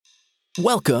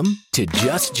Welcome to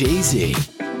Just Jay-Z,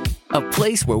 a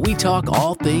place where we talk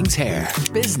all things hair,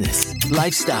 business,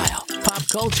 lifestyle, pop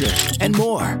culture, and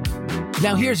more.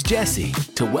 Now here's Jesse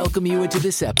to welcome you into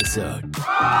this episode.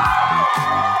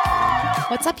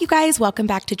 What's up, you guys? Welcome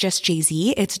back to Just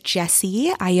Jay-Z. It's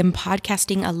Jesse. I am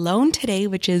podcasting alone today,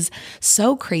 which is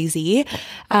so crazy.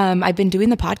 I've been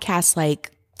doing the podcast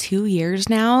like 2 years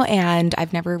now, and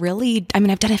I've never really,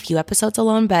 I've done a few episodes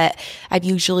alone, but I've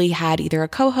usually had either a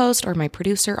co-host or my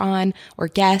producer on or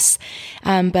guests.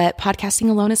 But podcasting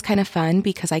alone is kind of fun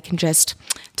because I can just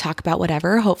talk about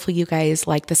whatever. Hopefully you guys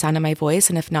like the sound of my voice.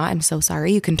 And if not, I'm so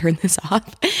sorry. You can turn this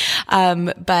off.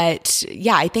 But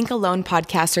yeah, I think alone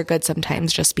podcasts are good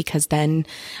sometimes just because then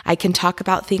I can talk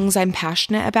about things I'm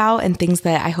passionate about and things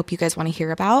that I hope you guys want to hear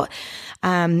about.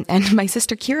 And my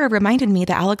sister Kira reminded me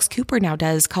that Alex Cooper now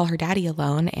does Call Her Daddy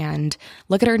Alone, and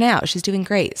look at her now. She's doing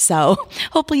great. So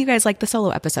hopefully you guys like the solo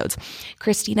episodes.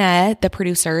 Christina, the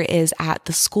producer, is at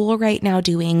the school right now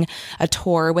doing a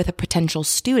tour with a potential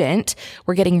student.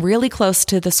 We're getting really close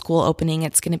to the school opening.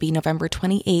 It's going to be November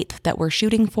 28th that we're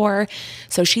shooting for.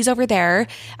 So she's over there.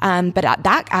 But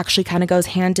that actually kind of goes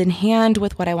hand in hand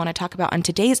with what I want to talk about on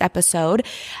today's episode.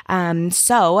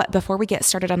 So before we get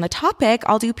started on the topic,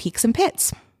 I'll do peaks and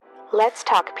pits. Let's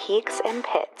talk peaks and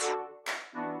pits.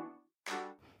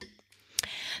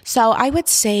 So I would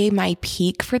say my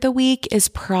peak for the week is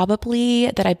probably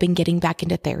that I've been getting back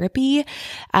into therapy.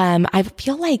 I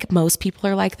feel like most people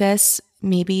are like this.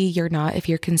 Maybe you're not if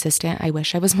you're consistent. I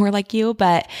wish I was more like you,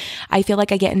 but I feel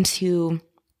like I get into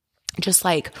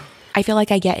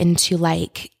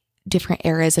different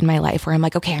eras in my life where I'm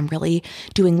like, okay, I'm really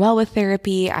doing well with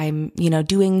therapy. I'm,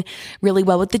 doing really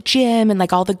well with the gym and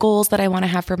like all the goals that I want to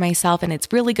have for myself. And it's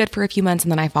really good for a few months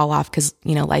and then I fall off because,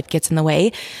 life gets in the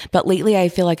way. But lately I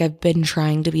feel like I've been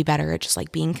trying to be better at just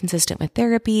like being consistent with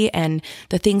therapy and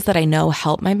the things that I know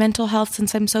help my mental health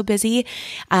since I'm so busy.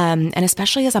 And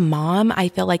especially as a mom, I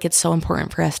feel like it's so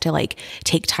important for us to like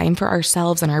take time for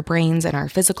ourselves and our brains and our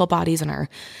physical bodies and our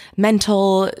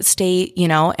mental state,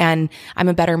 and I'm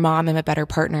a better mom. I'm a better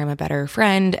partner. I'm a better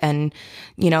friend and,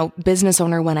 business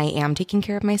owner when I am taking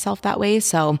care of myself that way.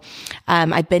 So,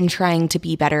 I've been trying to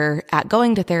be better at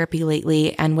going to therapy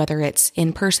lately, and whether it's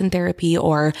in-person therapy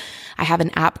or I have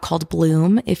an app called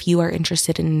Bloom. If you are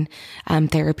interested in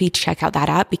therapy, check out that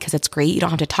app because it's great. You don't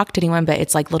have to talk to anyone, but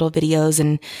it's like little videos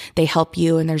and they help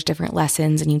you and there's different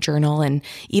lessons and you journal, and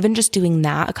even just doing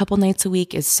that a couple nights a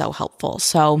week is so helpful.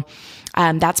 So,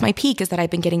 that's my peak, is that I've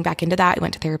been getting back into that. I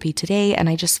went to therapy today and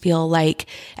I just feel like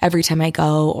every time I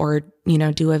go or,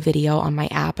 do a video on my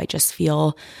app, I just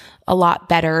feel a lot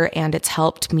better, and it's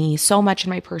helped me so much in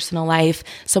my personal life,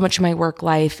 so much in my work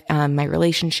life, my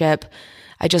relationship.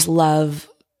 I just love,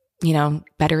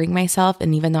 bettering myself.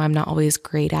 And even though I'm not always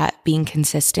great at being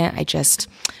consistent,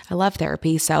 I love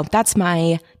therapy. So that's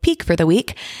my peak for the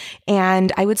week.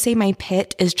 And I would say my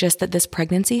pit is just that this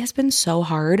pregnancy has been so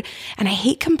hard. And I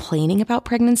hate complaining about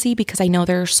pregnancy because I know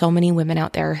there are so many women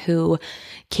out there who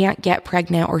can't get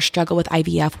pregnant or struggle with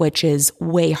IVF, which is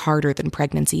way harder than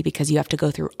pregnancy because you have to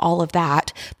go through all of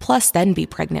that, plus then be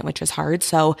pregnant, which is hard.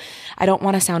 So I don't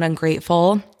want to sound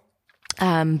ungrateful.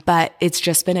 But it's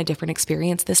just been a different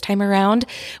experience this time around.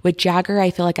 With Jagger, I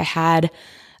feel like I had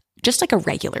just like a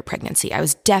regular pregnancy. I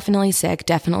was definitely sick,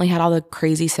 definitely had all the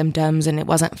crazy symptoms, and it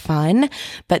wasn't fun.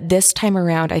 But this time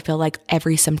around, I feel like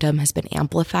every symptom has been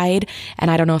amplified.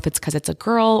 And I don't know if it's because it's a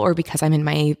girl or because I'm in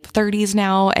my 30s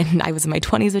now and I was in my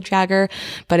 20s with Jagger,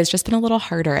 but it's just been a little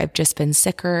harder. I've just been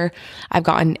sicker. I've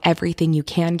gotten everything you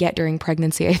can get during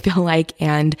pregnancy, I feel like.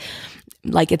 And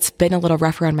like it's been a little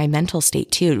rougher on my mental state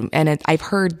too. And I've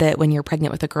heard that when you're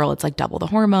pregnant with a girl, it's like double the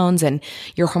hormones and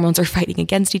your hormones are fighting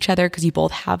against each other because you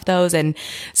both have those. And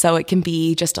so it can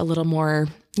be just a little more,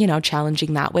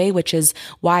 challenging that way, which is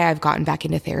why I've gotten back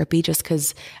into therapy, just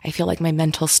because I feel like my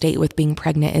mental state with being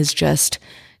pregnant is just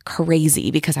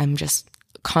crazy because I'm just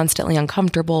constantly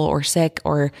uncomfortable or sick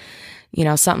or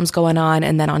something's going on.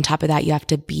 And then on top of that, you have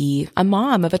to be a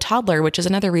mom of a toddler, which is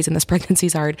another reason this pregnancy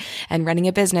is hard, and running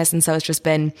a business. And so it's just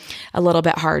been a little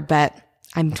bit hard, but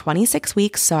I'm 26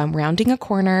 weeks. So I'm rounding a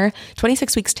corner,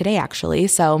 26 weeks today, actually.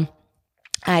 So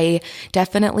I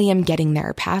definitely am getting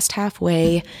there past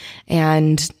halfway,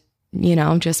 and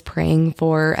just praying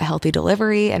for a healthy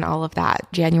delivery and all of that.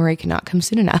 January cannot come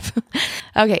soon enough.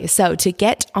 Okay, so to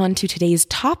get onto today's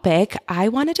topic, I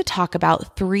wanted to talk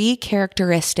about 3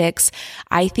 characteristics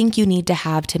I think you need to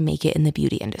have to make it in the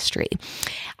beauty industry.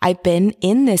 I've been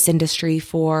in this industry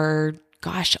for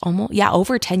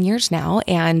over 10 years now.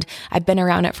 And I've been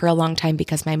around it for a long time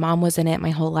because my mom was in it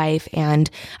my whole life. And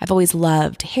I've always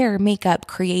loved hair, makeup,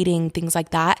 creating, things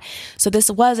like that. So this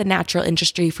was a natural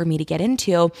industry for me to get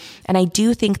into. And I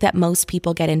do think that most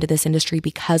people get into this industry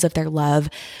because of their love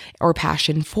or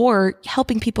passion for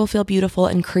helping people feel beautiful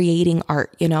and creating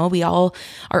art. We all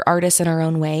are artists in our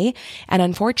own way. And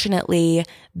unfortunately,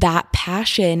 that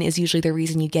passion is usually the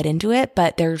reason you get into it.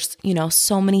 But there's,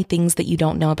 so many things that you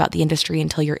don't know about the industry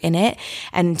until you're in it.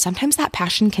 And sometimes that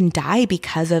passion can die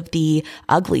because of the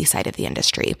ugly side of the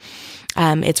industry.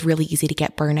 It's really easy to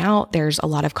get burnout. There's a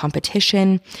lot of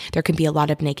competition. There can be a lot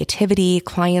of negativity.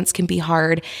 Clients can be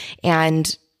hard.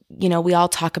 And, we all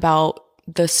talk about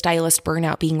the stylist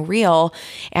burnout being real.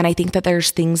 And I think that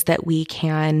there's things that we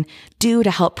can do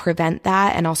to help prevent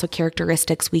that, and also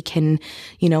characteristics we can,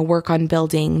 work on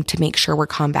building to make sure we're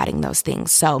combating those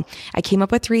things. So I came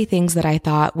up with 3 things that I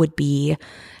thought would be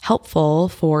helpful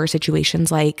for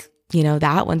situations like,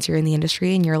 that once you're in the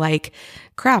industry and you're like,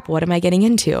 crap, what am I getting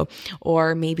into?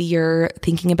 Or maybe you're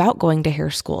thinking about going to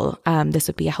hair school. This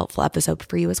would be a helpful episode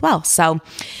for you as well. So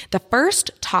the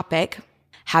first topic,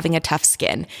 having a tough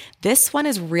skin. This one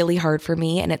is really hard for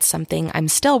me, and it's something I'm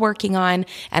still working on,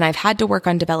 and I've had to work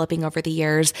on developing over the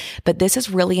years. But this is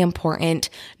really important,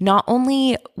 not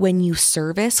only when you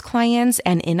service clients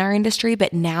and in our industry,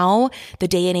 but now the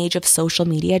day and age of social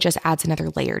media just adds another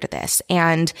layer to this.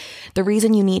 And the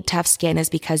reason you need tough skin is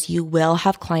because you will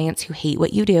have clients who hate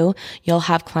what you do. You'll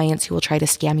have clients who will try to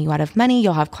scam you out of money.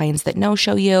 You'll have clients that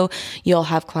no-show you. You'll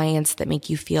have clients that make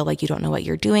you feel like you don't know what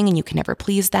you're doing and you can never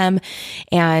please them.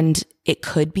 And it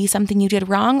could be something you did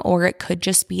wrong, or it could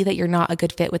just be that you're not a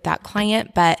good fit with that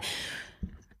client. But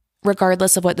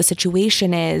regardless of what the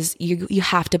situation is, you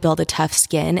have to build a tough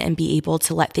skin and be able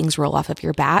to let things roll off of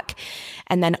your back.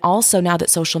 And then also, now that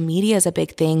social media is a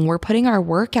big thing, we're putting our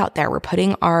work out there. We're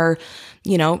putting our,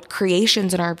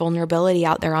 creations and our vulnerability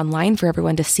out there online for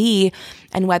everyone to see.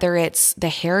 And whether it's the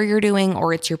hair you're doing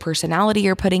or it's your personality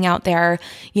you're putting out there,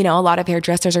 a lot of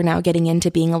hairdressers are now getting into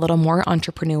being a little more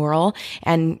entrepreneurial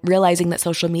and realizing that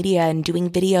social media and doing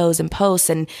videos and posts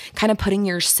and kind of putting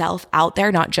yourself out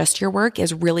there, not just your work,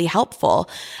 is really helpful.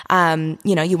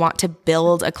 You want to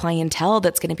build a clientele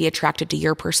that's going to be attracted to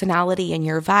your personality and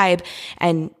your vibe.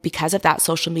 And because of that,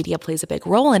 social media plays a big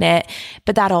role in it.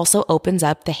 But that also opens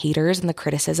up the haters and the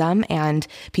criticism and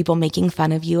people making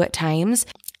fun of you at times.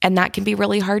 And that can be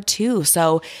really hard too.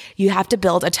 So you have to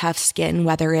build a tough skin,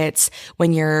 whether it's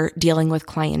when you're dealing with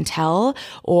clientele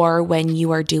or when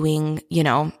you are doing,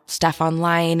 stuff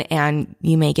online, and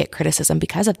you may get criticism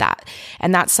because of that.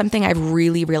 And that's something I've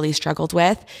really, really struggled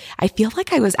with. I feel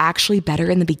like I was actually better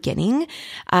in the beginning,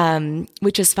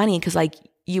 which is funny because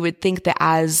you would think that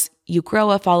as you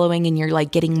grow a following and you're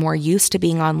getting more used to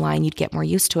being online, you'd get more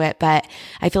used to it. But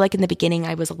I feel like in the beginning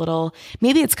I was a little,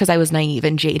 maybe it's because I was naive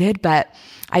and jaded, but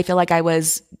I feel like I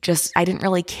didn't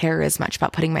really care as much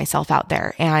about putting myself out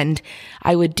there. And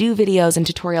I would do videos and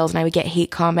tutorials and I would get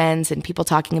hate comments and people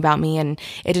talking about me, and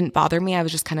it didn't bother me. I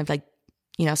was just kind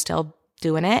of still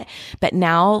doing it. But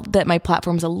now that my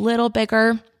platform's a little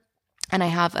bigger, and I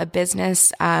have a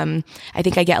business, I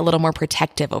think I get a little more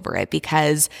protective over it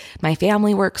because my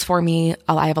family works for me.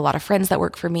 I have a lot of friends that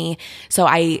work for me. So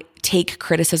I take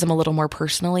criticism a little more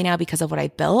personally now because of what I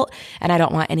built, and I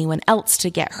don't want anyone else to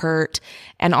get hurt.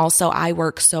 And also, I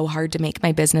work so hard to make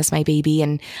my business my baby,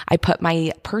 and I put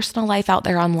my personal life out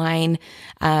there online,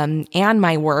 and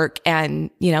my work.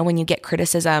 And, when you get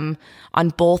criticism on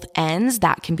both ends,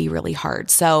 that can be really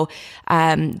hard. So,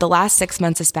 the last 6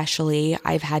 months, especially,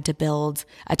 I've had to build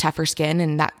a tougher skin,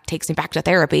 and that takes me back to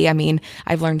therapy. I mean,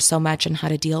 I've learned so much on how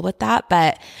to deal with that,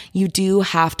 but you do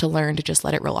have to learn to just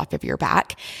let it roll off of your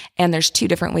back. And there's 2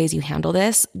 different ways you handle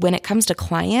this. When it comes to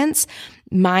clients,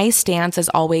 my stance is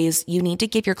always, you need to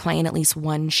give your client at least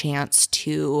one chance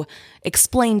to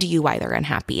explain to you why they're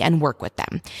unhappy and work with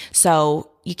them.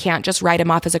 So you can't just write them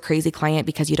off as a crazy client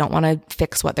because you don't want to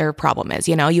fix what their problem is.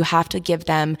 You have to give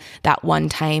them that one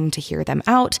time to hear them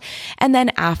out. And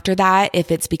then after that, if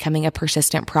it's becoming a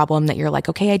persistent problem that you're like,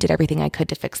 okay, I did everything I could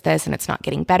to fix this and it's not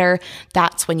getting better,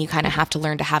 that's when you kind of have to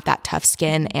learn to have that tough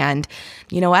skin. And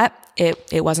you know what?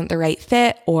 It wasn't the right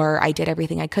fit, or I did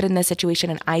everything I could in this situation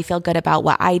and I feel good about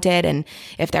what I did. And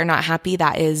if they're not happy,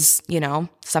 that is,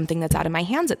 something that's out of my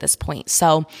hands at this point.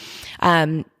 So,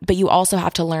 but you also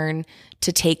have to learn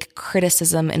to take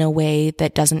criticism in a way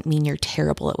that doesn't mean you're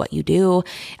terrible at what you do.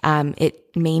 It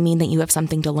may mean that you have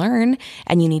something to learn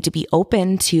and you need to be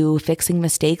open to fixing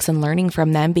mistakes and learning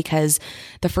from them, because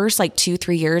the first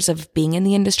 2-3 years of being in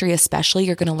the industry, especially,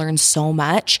 you're going to learn so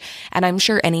much. And I'm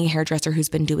sure any hairdresser who's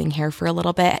been doing hair for a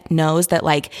little bit knows that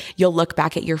you'll look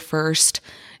back at your first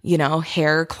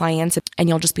hair clients and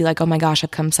you'll just be like, oh my gosh,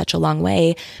 I've come such a long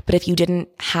way. But if you didn't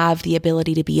have the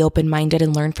ability to be open-minded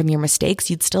and learn from your mistakes,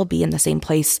 you'd still be in the same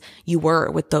place you were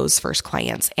with those first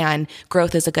clients. And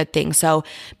growth is a good thing. So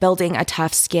building a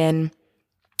tough skin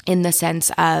in the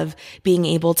sense of being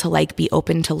able to be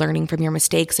open to learning from your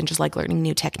mistakes and just learning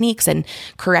new techniques and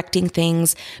correcting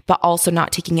things, but also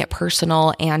not taking it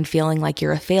personal and feeling like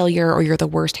you're a failure or you're the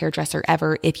worst hairdresser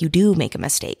ever if you do make a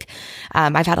mistake.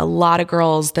 I've had a lot of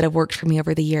girls that have worked for me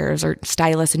over the years, or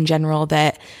stylists in general,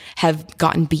 that have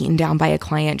gotten beaten down by a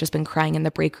client, just been crying in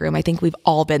the break room. I think we've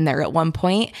all been there at one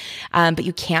point. But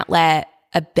you can't let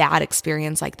a bad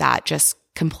experience like that just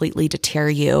completely deter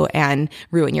you and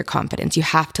ruin your confidence. You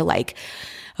have to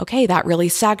okay, that really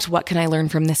sucked. What can I learn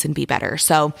from this and be better?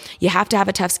 So you have to have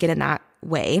a tough skin in that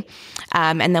way.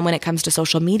 And then when it comes to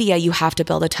social media, you have to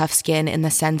build a tough skin in the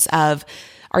sense of,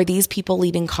 are these people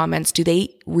leaving comments? Do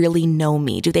they really know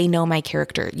me? Do they know my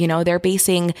character? They're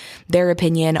basing their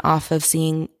opinion off of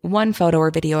seeing one photo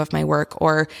or video of my work,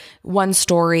 or one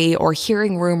story, or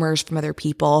hearing rumors from other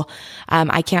people.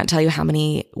 I can't tell you how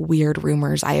many weird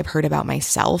rumors I have heard about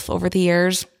myself over the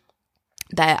years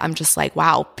that I'm just like,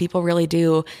 wow, people really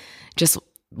do just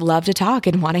love to talk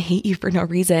and want to hate you for no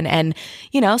reason. And,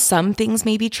 some things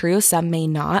may be true, some may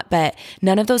not, but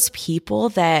none of those people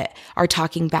that are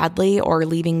talking badly or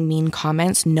leaving mean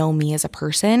comments know me as a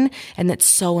person. And it's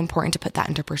so important to put that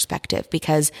into perspective,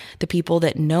 because the people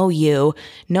that know you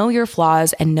know your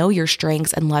flaws and know your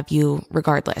strengths and love you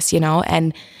regardless,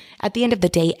 and at the end of the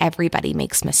day, everybody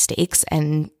makes mistakes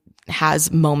and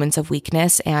has moments of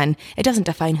weakness, and it doesn't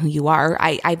define who you are.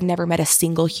 I've never met a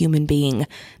single human being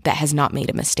that has not made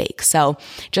a mistake. So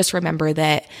just remember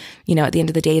that, at the end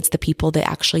of the day, it's the people that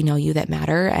actually know you that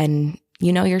matter, and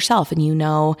you know yourself, and you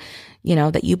know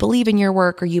that you believe in your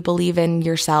work, or you believe in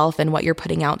yourself, and what you're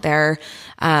putting out there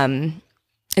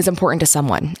is important to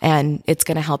someone, and it's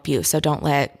going to help you. So don't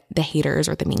let the haters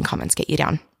or the mean comments get you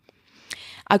down.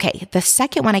 Okay, the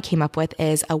second one I came up with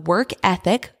is a work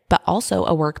ethic, but also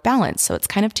a work balance. So it's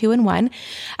kind of 2 in 1.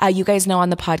 You guys know on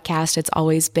the podcast, it's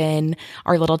always been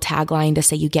our little tagline to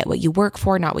say you get what you work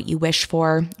for, not what you wish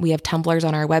for. We have tumblers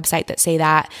on our website that say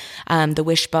that. The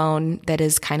wishbone, that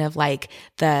is kind of like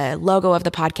the logo of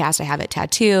the podcast. I have it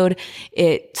tattooed.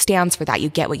 It stands for that. You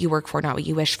get what you work for, not what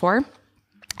you wish for.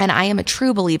 And I am a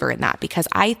true believer in that, because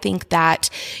I think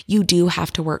that you do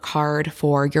have to work hard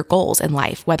for your goals in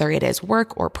life, whether it is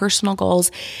work or personal goals,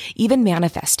 even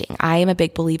manifesting. I am a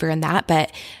big believer in that,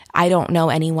 but I don't know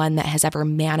anyone that has ever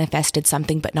manifested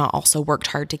something but not also worked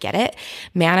hard to get it.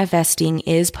 Manifesting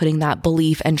is putting that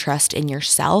belief and trust in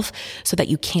yourself so that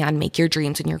you can make your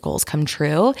dreams and your goals come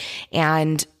true.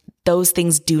 And those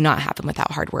things do not happen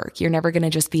without hard work. You're never going to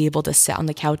just be able to sit on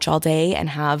the couch all day and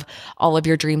have all of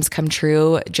your dreams come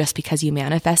true just because you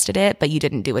manifested it, but you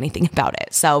didn't do anything about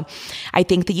it. So I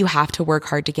think that you have to work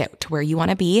hard to get to where you want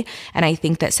to be. And I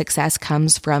think that success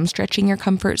comes from stretching your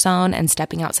comfort zone and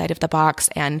stepping outside of the box,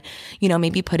 and,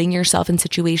 maybe putting yourself in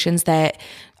situations that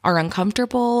are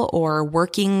uncomfortable, or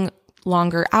working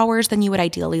longer hours than you would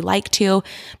ideally like to.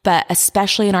 But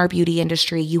especially in our beauty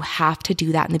industry, you have to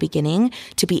do that in the beginning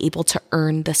to be able to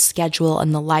earn the schedule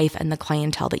and the life and the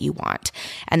clientele that you want.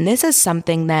 And this is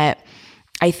something that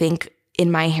I think in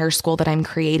my hair school that I'm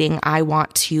creating, I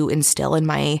want to instill in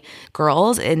my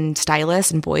girls and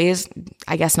stylists and boys,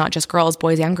 I guess not just girls,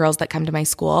 boys and girls that come to my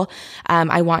school.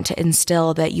 I want to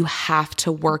instill that you have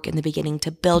to work in the beginning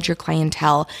to build your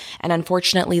clientele. And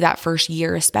unfortunately, that first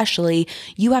year especially,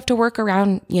 you have to work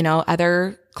around,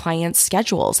 other clients'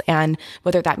 schedules. And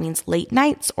whether that means late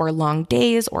nights or long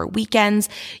days or weekends,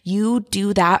 you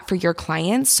do that for your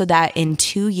clients so that in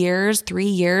 2 years, 3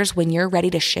 years, when you're ready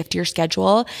to shift your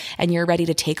schedule and you're ready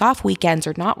to take off weekends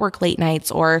or not work late nights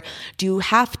or do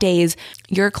half days,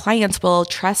 your clients will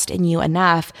trust in you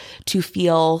enough to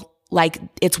feel like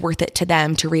it's worth it to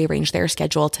them to rearrange their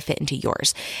schedule to fit into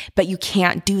yours. But you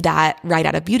can't do that right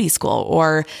out of beauty school,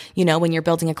 or, when you're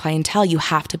building a clientele, you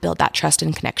have to build that trust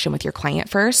and connection with your client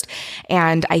first.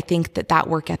 And I think that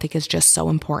work ethic is just so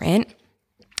important.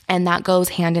 And that goes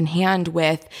hand in hand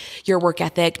with your work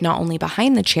ethic, not only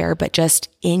behind the chair, but just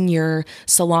in your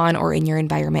salon or in your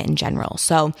environment in general.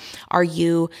 So are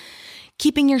you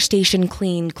keeping your station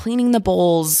clean, cleaning the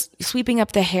bowls, sweeping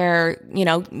up the hair,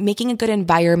 making a good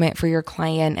environment for your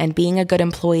client and being a good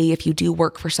employee if you do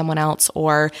work for someone else,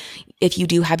 or if you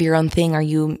do have your own thing, are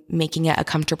you making it a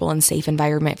comfortable and safe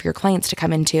environment for your clients to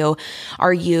come into?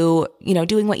 Are you,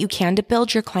 doing what you can to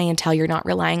build your clientele? You're not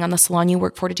relying on the salon you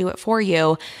work for to do it for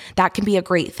you. That can be a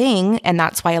great thing. And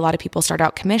that's why a lot of people start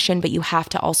out commission, but you have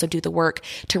to also do the work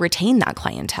to retain that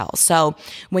clientele. So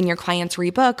when your clients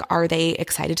rebook, are they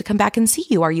excited to come back and see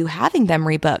you? Are you having them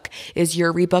rebook? Is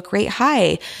your rebook rate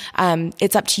high?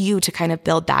 It's up to you to kind of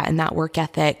build that, and that work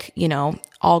ethic,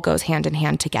 all goes hand in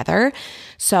hand together.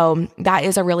 So that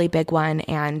is a really big one.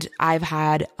 And I've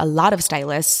had a lot of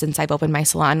stylists since I've opened my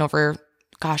salon over,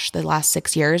 the last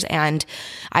 6 years. And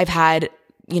I've had,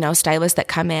 stylists that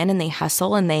come in and they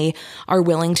hustle and they are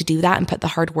willing to do that and put the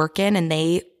hard work in, and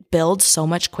they build so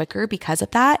much quicker because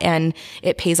of that. And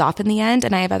it pays off in the end.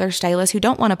 And I have other stylists who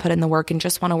don't want to put in the work and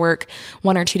just want to work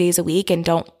 1 or 2 days a week and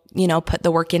don't put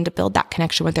the work in to build that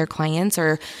connection with their clients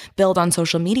or build on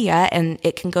social media, and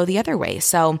it can go the other way.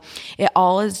 So it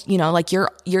all is,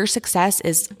 your success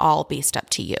is all based up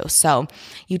to you. So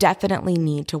you definitely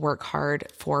need to work hard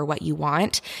for what you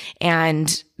want.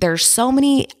 And there's so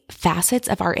many facets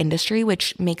of our industry,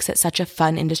 which makes it such a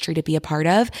fun industry to be a part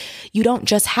of. You don't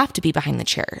just have to be behind the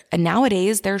chair. And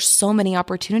nowadays there's so many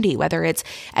opportunity, whether it's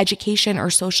education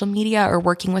or social media or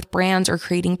working with brands or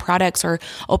creating products or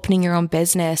opening your own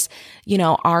business.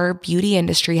 Our beauty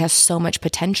industry has so much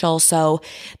potential. So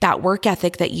that work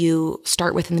ethic that you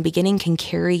start with in the beginning can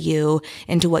carry you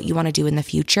into what you want to do in the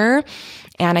future.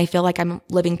 And I feel like I'm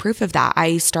living proof of that.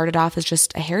 I started off as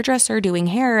just a hairdresser doing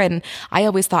hair, and I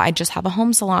always thought I'd just have a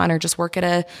home salon or just work at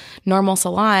a normal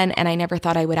salon. And I never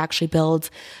thought I would actually build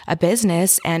a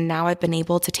business. And now I've been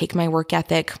able to take my work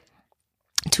ethic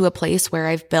to a place where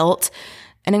I've built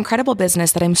an incredible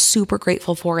business that I'm super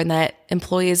grateful for, and that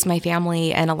employs my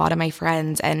family and a lot of my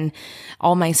friends and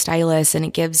all my stylists. And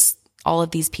it gives all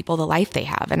of these people the life they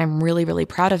have. And I'm really, really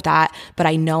proud of that. But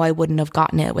I know I wouldn't have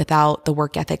gotten it without the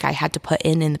work ethic I had to put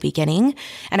in the beginning.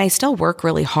 And I still work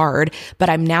really hard, but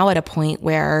I'm now at a point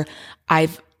where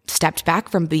I've stepped back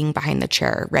from being behind the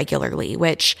chair regularly,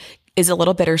 which is a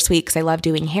little bittersweet because I love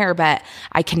doing hair, but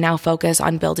I can now focus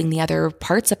on building the other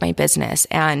parts of my business,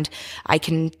 and I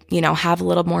can, have a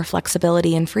little more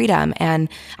flexibility and freedom. And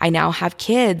I now have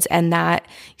kids, and that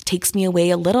takes me away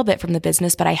a little bit from the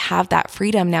business, but I have that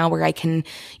freedom now where I can,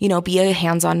 be a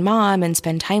hands-on mom and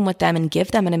spend time with them and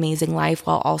give them an amazing life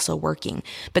while also working.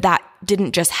 But that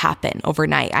didn't just happen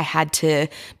overnight. I had to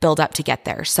build up to get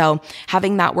there. So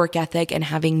having that work ethic and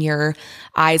having your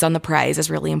eyes on the prize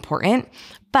is really important.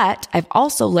 But I've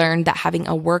also learned that having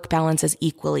a work balance is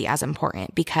equally as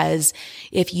important, because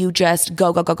if you just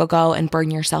go and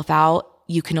burn yourself out,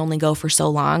 you can only go for so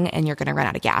long and you're going to run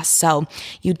out of gas. So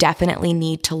you definitely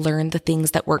need to learn the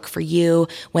things that work for you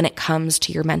when it comes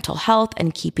to your mental health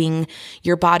and keeping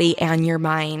your body and your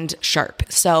mind sharp.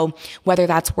 So whether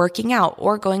that's working out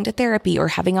or going to therapy or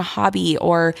having a hobby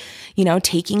or,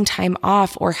 taking time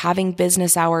off or having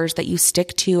business hours that you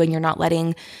stick to, and you're not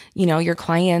letting, your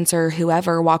clients or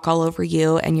whoever walk all over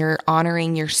you, and you're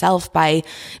honoring yourself by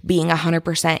being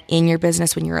 100% in your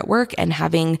business when you're at work and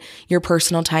having your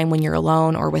personal time when you're alone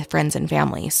or with friends and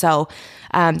family. So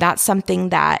that's something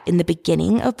that in the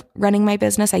beginning of running my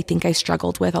business, I think I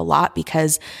struggled with a lot,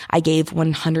 because I gave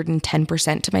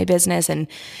 110% to my business and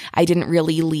I didn't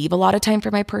really leave a lot of time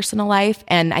for my personal life.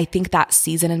 And I think that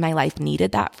season in my life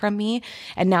needed that from me.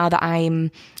 And now that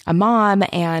I'm a mom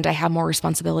and I have more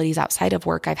responsibilities outside of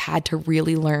work, I've had to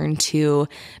really learn to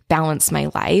balance my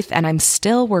life, and I'm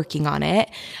still working on it.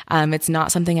 It's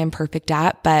not something I'm perfect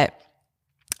at, but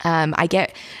I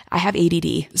have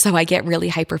ADD, so I get really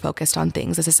hyper focused on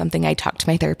things. This is something I talked to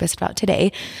my therapist about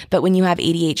today. But when you have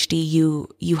ADHD,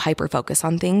 you hyper focus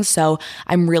on things. So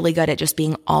I'm really good at just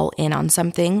being all in on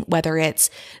something, whether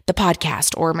it's the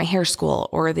podcast or my hair school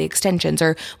or the extensions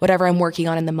or whatever I'm working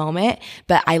on in the moment.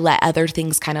 But I let other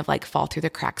things kind of like fall through the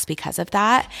cracks because of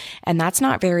that. And that's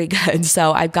not very good.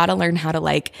 So I've got to learn how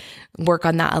to work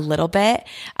on that a little bit.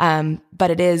 But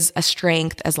it is a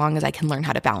strength as long as I can learn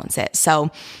how to balance it. So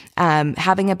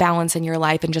having a balance in your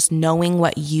life and just knowing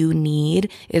what you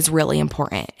need is really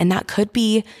important. And that could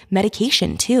be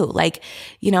medication too.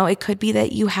 It could be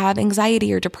that you have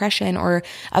anxiety or depression or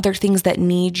other things that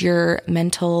need your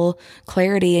mental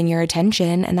clarity and your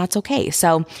attention, and that's okay.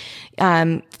 So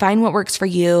find what works for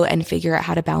you and figure out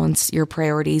how to balance your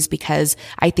priorities, because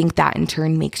I think that in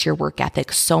turn makes your work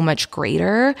ethic so much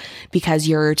greater because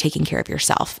you're taking care of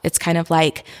yourself. It's kind of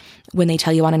like when they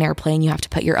tell you on an airplane, you have to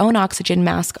put your own oxygen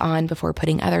mask on before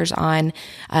putting others on.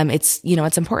 It's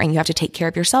important. You have to take care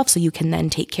of yourself so you can then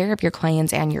take care of your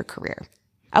clients and your career.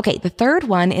 Okay, the third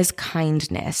one is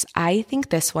kindness. I think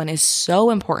this one is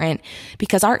so important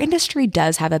because our industry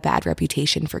does have a bad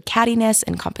reputation for cattiness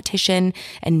and competition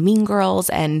and mean girls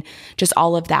and just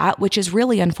all of that, which is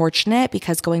really unfortunate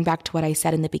because going back to what I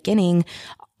said in the beginning,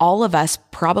 all of us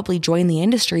probably join the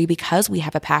industry because we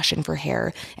have a passion for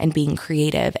hair and being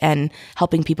creative and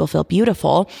helping people feel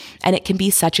beautiful. And it can be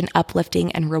such an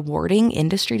uplifting and rewarding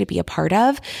industry to be a part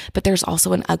of. But there's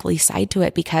also an ugly side to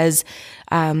it because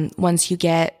once you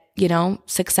get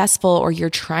successful or you're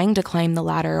trying to climb the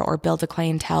ladder or build a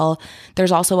clientele,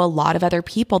 there's also a lot of other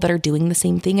people that are doing the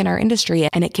same thing in our industry.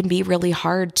 And it can be really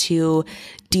hard to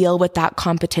deal with that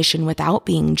competition without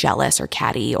being jealous or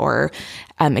catty or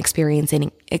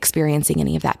experiencing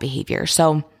any of that behavior.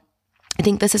 So I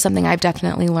think this is something I've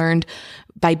definitely learned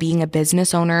by being a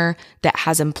business owner that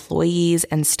has employees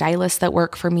and stylists that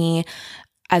work for me,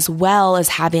 as well as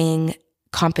having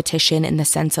competition in the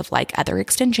sense of like other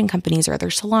extension companies or other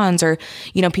salons or,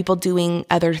 people doing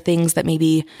other things that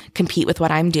maybe compete with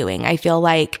what I'm doing. I feel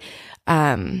like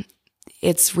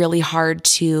it's really hard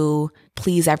to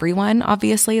please everyone.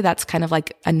 Obviously, that's kind of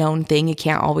like a known thing. You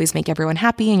can't always make everyone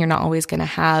happy and you're not always going to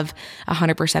have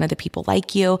 100% of the people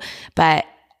like you. But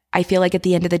I feel like at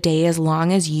the end of the day, as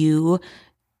long as you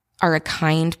are a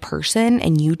kind person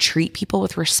and you treat people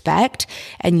with respect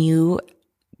and you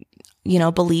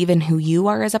believe in who you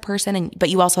are as a person, but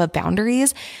you also have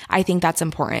boundaries, I think that's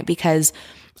important because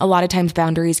a lot of times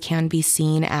boundaries can be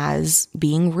seen as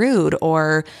being rude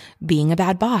or being a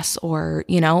bad boss or,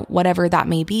 whatever that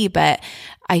may be. But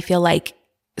I feel like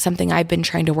something I've been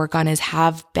trying to work on is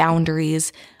have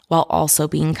boundaries while also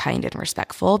being kind and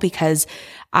respectful because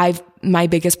my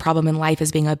biggest problem in life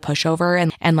is being a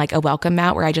pushover and like a welcome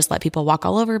mat where I just let people walk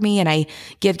all over me and I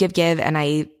give. And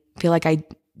I feel like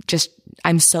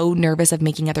I'm so nervous of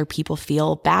making other people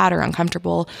feel bad or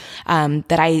uncomfortable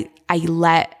that I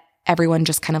let everyone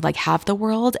just kind of like have the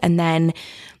world. And then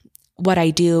what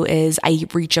I do is I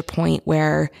reach a point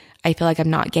where I feel like I'm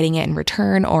not getting it in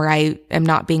return or I am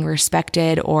not being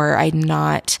respected or I'm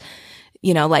not,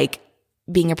 like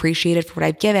being appreciated for what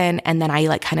I've given. And then I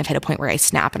like kind of hit a point where I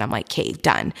snap and I'm like, okay,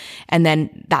 done. And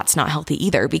then that's not healthy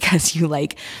either because you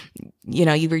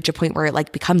reach a point where it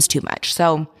like becomes too much.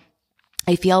 So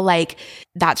I feel like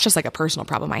that's just like a personal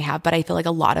problem I have, but I feel like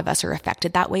a lot of us are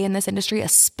affected that way in this industry,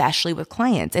 especially with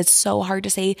clients. It's so hard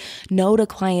to say no to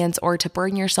clients or to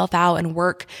burn yourself out and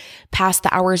work past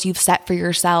the hours you've set for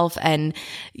yourself. And,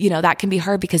 that can be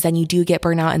hard because then you do get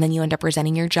burnout and then you end up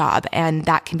resenting your job and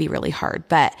that can be really hard.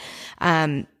 But,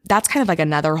 that's kind of like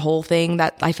another whole thing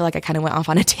that I feel like I kind of went off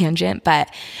on a tangent,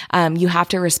 but you have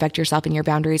to respect yourself and your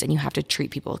boundaries and you have to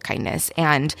treat people with kindness.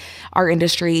 And our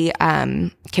industry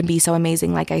can be so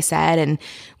amazing, like I said, and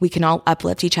we can all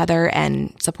uplift each other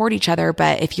and support each other.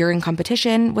 But if you're in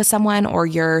competition with someone or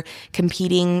you're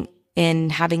competing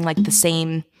in having like the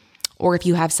same, or if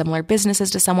you have similar businesses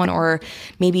to someone, or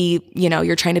maybe,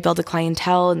 you're trying to build a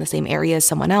clientele in the same area as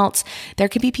someone else, there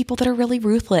can be people that are really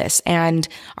ruthless. And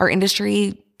our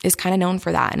industry is kind of known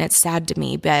for that. And it's sad to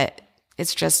me, but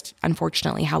it's just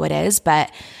unfortunately how it is.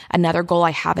 But another goal I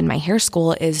have in my hair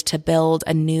school is to build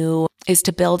a new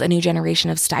generation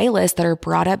of stylists that are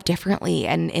brought up differently.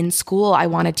 And in school, I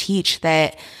want to teach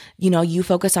that, you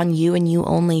focus on you and you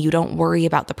only. You don't worry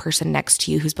about the person next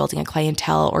to you who's building a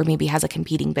clientele or maybe has a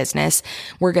competing business.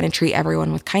 We're going to treat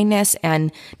everyone with kindness,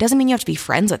 and doesn't mean you have to be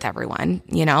friends with everyone.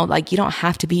 Like you don't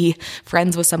have to be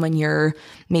friends with someone you're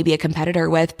maybe a competitor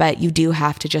with, but you do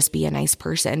have to just be a nice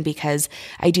person because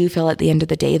I do feel at the end of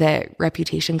the day that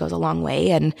reputation goes a long way.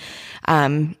 And,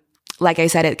 like I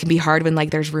said, it can be hard when like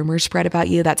there's rumors spread about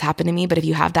you. That's happened to me. But if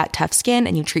you have that tough skin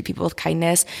and you treat people with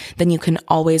kindness, then you can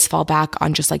always fall back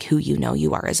on just like who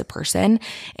you are as a person.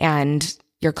 And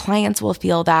your clients will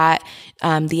feel that.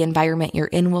 The environment you're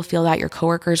in will feel that. Your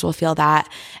coworkers will feel that.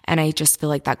 And I just feel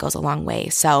like that goes a long way.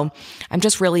 So I'm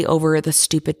just really over the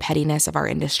stupid pettiness of our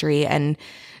industry. And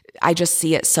I just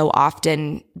see it so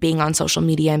often being on social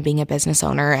media and being a business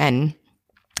owner and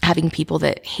having people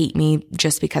that hate me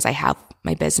just because I have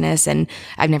my business and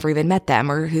I've never even met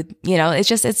them or who,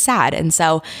 it's sad. And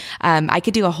so, I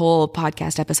could do a whole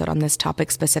podcast episode on this topic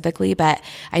specifically, but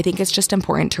I think it's just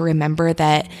important to remember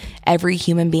that every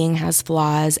human being has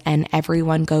flaws and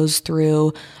everyone goes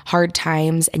through hard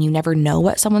times and you never know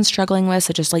what someone's struggling with.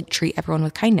 So just like treat everyone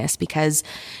with kindness because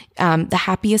the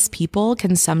happiest people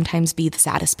can sometimes be the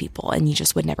saddest people, and you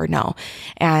just would never know.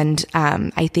 And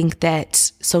I think that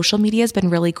social media has been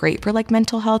really great for like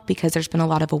mental health because there's been a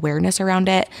lot of awareness around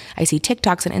it. I see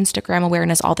TikToks and Instagram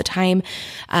awareness all the time.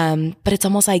 But it's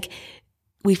almost like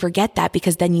we forget that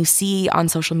because then you see on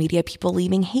social media people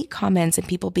leaving hate comments and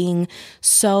people being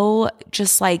so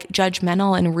just like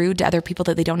judgmental and rude to other people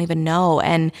that they don't even know.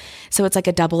 And so it's like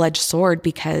a double-edged sword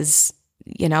because,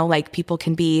 you know, like people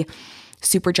can be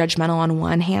super judgmental on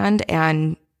one hand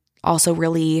and also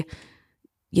really,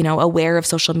 you know, aware of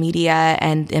social media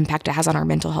and the impact it has on our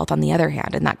mental health on the other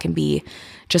hand. And that can be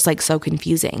just like so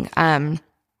confusing.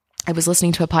 I was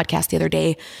listening to a podcast the other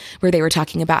day where they were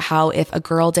talking about how if a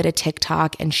girl did a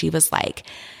TikTok and she was like,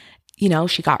 you know,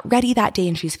 she got ready that day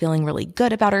and she's feeling really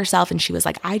good about herself. And she was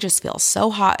like, I just feel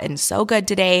so hot and so good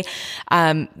today.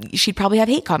 She'd probably have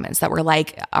hate comments that were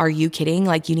like, are you kidding?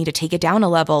 Like, you need to take it down a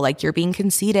level. Like, you're being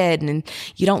conceited and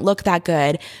you don't look that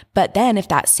good. But then if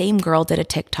that same girl did a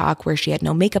TikTok where she had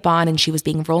no makeup on and she was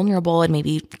being vulnerable and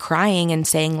maybe crying and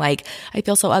saying like, I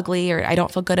feel so ugly or I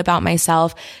don't feel good about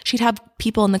myself, she'd have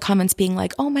people in the comments being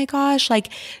like, oh my gosh,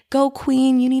 like, go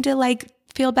queen, you need to like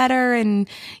feel better and,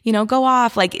 you know, go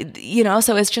off. Like, you know,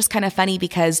 so it's just kind of funny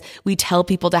because we tell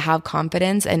people to have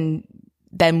confidence and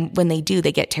then when they do,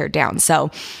 they get teared down. So,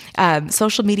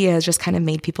 social media has just kind of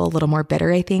made people a little more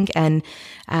bitter, I think. And,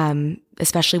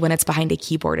 especially when it's behind a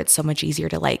keyboard, it's so much easier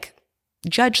to like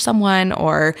judge someone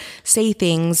or say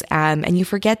things. And you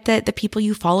forget that the people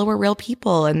you follow are real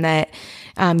people and that,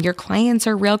 your clients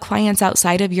are real clients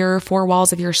outside of your four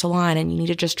walls of your salon, and you need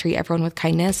to just treat everyone with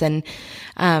kindness. And,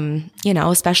 you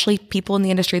know, especially people in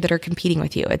the industry that are competing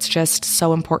with you, it's just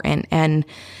so important. And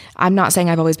I'm not saying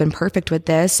I've always been perfect with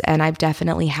this. And I've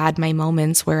definitely had my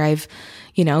moments where I've,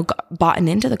 you know, bought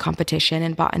into the competition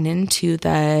and bought into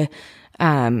the,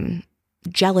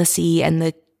 jealousy and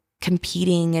the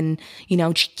competing and, you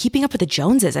know, keeping up with the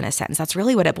Joneses in a sense. That's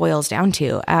really what it boils down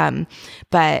to.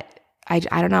 But I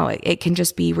don't know, it can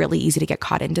just be really easy to get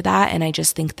caught into that. And I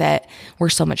just think that we're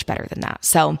so much better than that.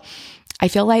 So I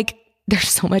feel like there's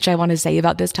so much I want to say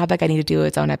about this topic. I need to do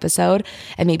its own episode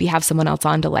and maybe have someone else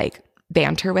on to like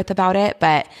banter with about it.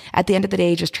 But at the end of the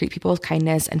day, just treat people with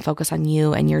kindness and focus on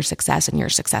you and your success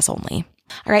only.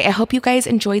 All right. I hope you guys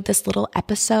enjoyed this little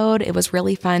episode. It was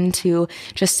really fun to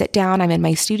just sit down. I'm in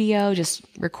my studio, just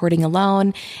recording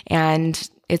alone, and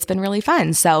it's been really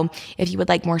fun. So if you would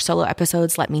like more solo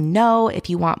episodes, let me know. If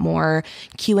you want more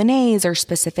Q&As or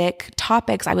specific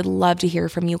topics, I would love to hear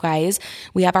from you guys.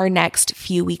 We have our next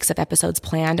few weeks of episodes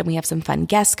planned, and we have some fun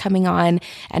guests coming on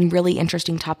and really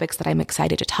interesting topics that I'm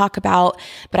excited to talk about.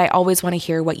 But I always want to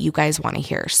hear what you guys want to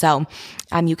hear. So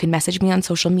you can message me on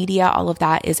social media. All of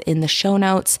that is in the show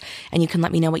notes, and you can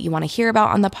let me know what you want to hear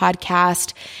about on the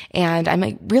podcast. And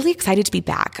I'm really excited to be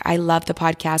back. I love the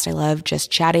podcast. I love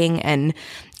just chatting and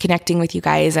connecting with you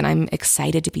guys, and I'm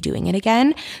excited to be doing it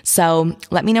again. So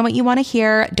let me know what you want to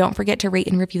hear. Don't forget to rate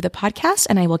and review the podcast,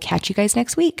 and I will catch you guys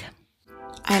next week.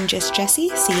 I'm Just Jessie.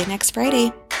 See you next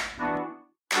Friday.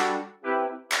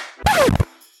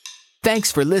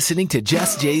 Thanks for listening to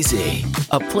Just Jay-Z,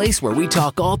 a place where we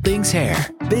talk all things hair,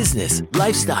 business,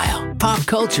 lifestyle, pop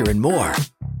culture, and more.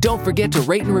 Don't forget to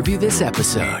rate and review this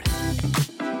episode.